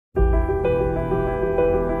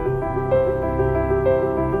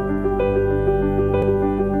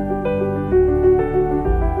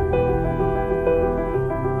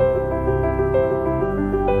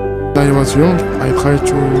I was young, I tried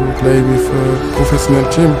to play with a professional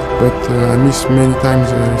team, but I missed many times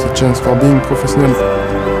the chance for being professional.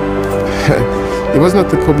 It was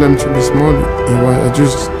not a problem to be small, it was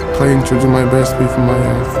just trying to do my best with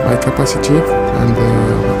my capacity, and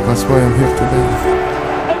that's why I'm here today.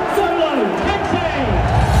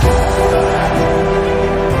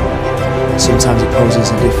 Sometimes it poses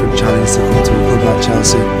a different challenge to come to a club like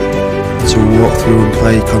Chelsea. To walk through and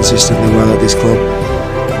play consistently well at this club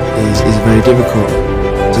is very difficult.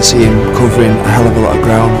 To see him covering a hell of a lot of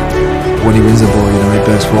ground, when he wins the ball, he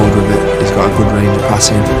bursts forward with it. He's got a good range of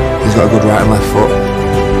passing, he's got a good right and left foot.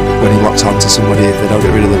 When he locks onto somebody, if they don't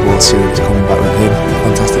get rid of the ball soon, it's coming back with him.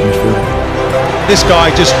 Fantastic midfielder. This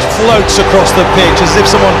guy just floats across the pitch as if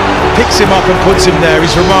someone picks him up and puts him there.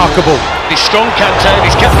 He's remarkable. He's strong, kante, and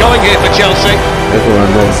he's kept going here for Chelsea.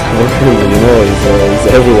 Everyone knows him, he's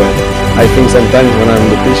everywhere. I think sometimes when I'm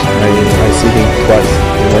on the pitch, I see him twice,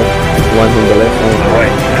 one on the left, one on the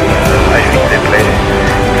right. I think they play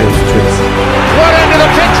those tricks. One end of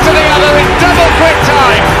the pitch to the other in double quick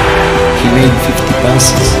time. He made 50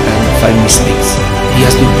 passes and 5 mistakes. He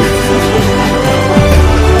has to improve.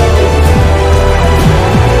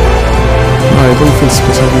 I don't feel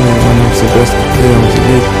especially one of the best players of the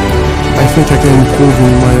league. I think I can improve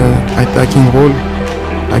in my attacking role.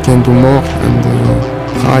 I can do more and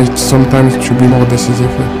try sometimes to be more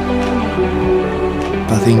decisive.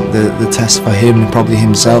 I think the test for him, and probably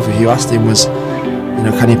himself, if you asked him, was,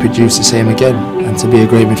 can he produce the same again? And to be a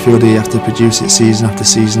great midfielder, you have to produce it season after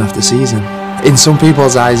season after season. In some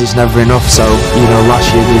people's eyes, it's never enough. So,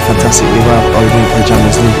 last year he did fantastically well, or he didn't play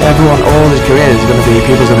Champions League. Everyone, all his career is going to be,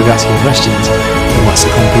 people's going to be asking questions. He wants to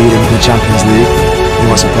compete in the Champions League, he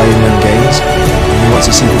wants to play in them games, and he wants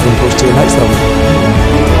to see if he can push to the next level.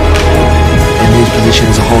 In these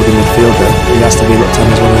positions, a holding midfielder, he has to be looked at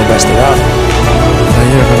as one of the best around. I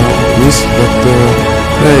hear this, but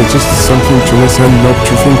it's just something to listen, not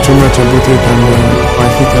to think too much about it, and I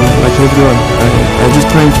think I'm like everyone. I'm just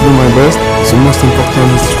trying to do my best. The most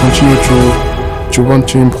important is to continue to want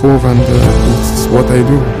to improve, and it's what I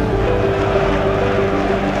do.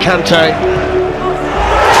 Kante.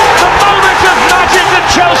 The moment of magic that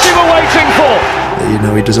Chelsea were waiting for.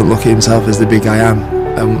 He doesn't look at himself as the big I am,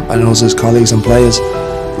 and us as colleagues and players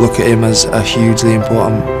look at him as a hugely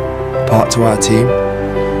important part to our team.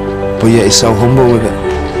 But yet he's so humble with it,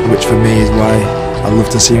 which for me is why I love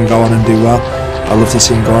to see him go on and do well. I love to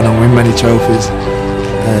see him go on and win many trophies,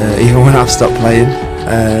 even when I've stopped playing,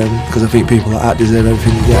 because I think people like that deserve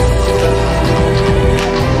everything you get.